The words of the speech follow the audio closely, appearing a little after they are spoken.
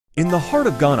In the heart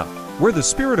of Ghana, where the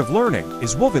spirit of learning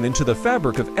is woven into the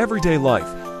fabric of everyday life,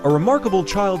 a remarkable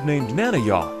child named Nana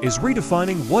Yaw is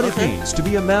redefining what it means to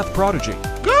be a math prodigy.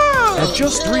 At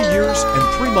just 3 years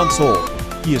and 3 months old,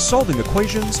 he is solving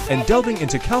equations and delving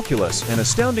into calculus, an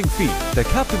astounding feat that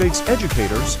captivates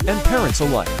educators and parents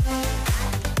alike.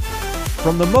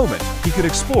 From the moment he could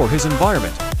explore his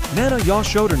environment, Nana Yaw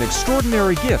showed an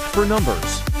extraordinary gift for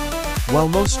numbers. While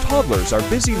most toddlers are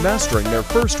busy mastering their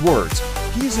first words,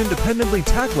 he is independently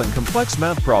tackling complex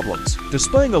math problems,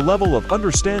 displaying a level of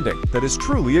understanding that is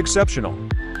truly exceptional.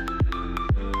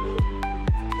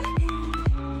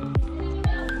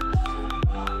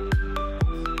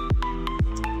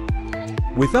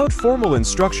 Without formal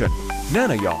instruction,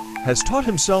 Nana Yaw has taught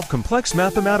himself complex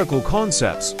mathematical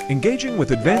concepts, engaging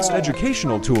with advanced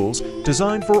educational tools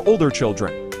designed for older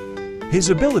children. His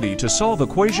ability to solve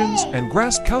equations and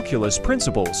grasp calculus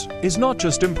principles is not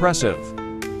just impressive.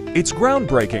 It's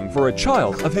groundbreaking for a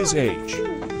child of his age.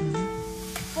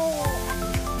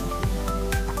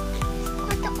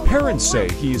 Parents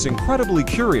say he is incredibly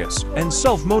curious and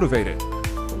self-motivated.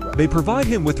 They provide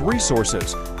him with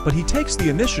resources, but he takes the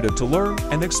initiative to learn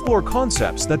and explore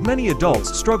concepts that many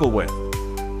adults struggle with.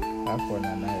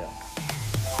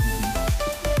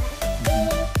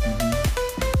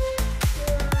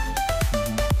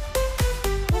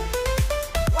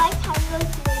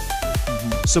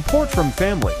 Support from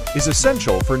family is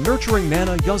essential for nurturing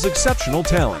Nana Yaw's exceptional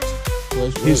talent.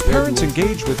 His parents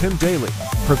engage with him daily,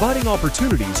 providing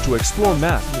opportunities to explore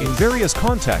math in various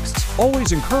contexts,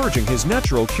 always encouraging his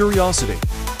natural curiosity.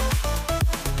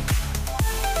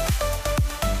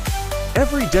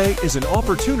 Every day is an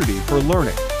opportunity for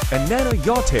learning, and Nana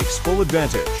Yaw takes full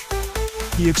advantage.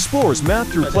 He explores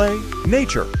math through play,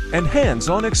 nature, and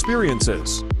hands-on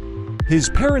experiences. His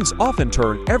parents often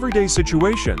turn everyday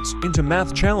situations into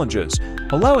math challenges,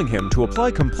 allowing him to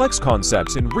apply complex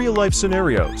concepts in real-life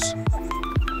scenarios.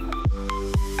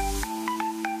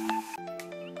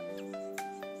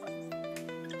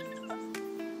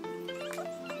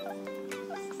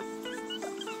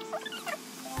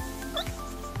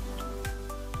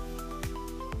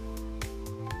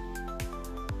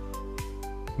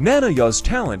 Nana Yaw's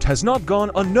talent has not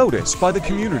gone unnoticed by the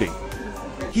community.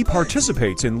 He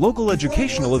participates in local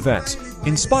educational events,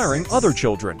 inspiring other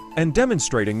children and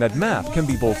demonstrating that math can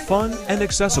be both fun and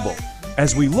accessible.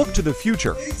 As we look to the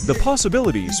future, the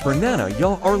possibilities for Nana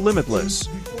Yaw are limitless.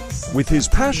 With his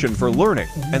passion for learning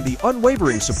and the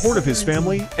unwavering support of his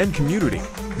family and community,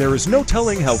 there is no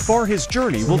telling how far his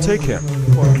journey will take him.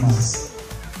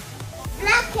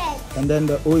 And then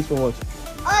the O is for what?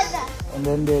 Order. And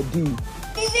then the D.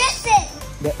 Division.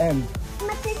 The M.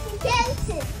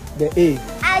 Multiplication. The A.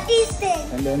 Addition.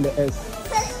 And then the S.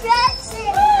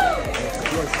 Subtraction.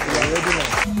 Yes, we are ready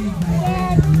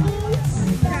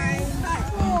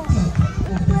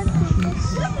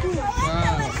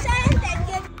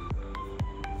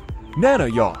now. Nana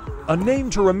Yaw, a name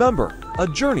to remember, a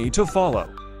journey to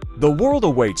follow. The world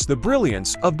awaits the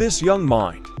brilliance of this young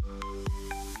mind.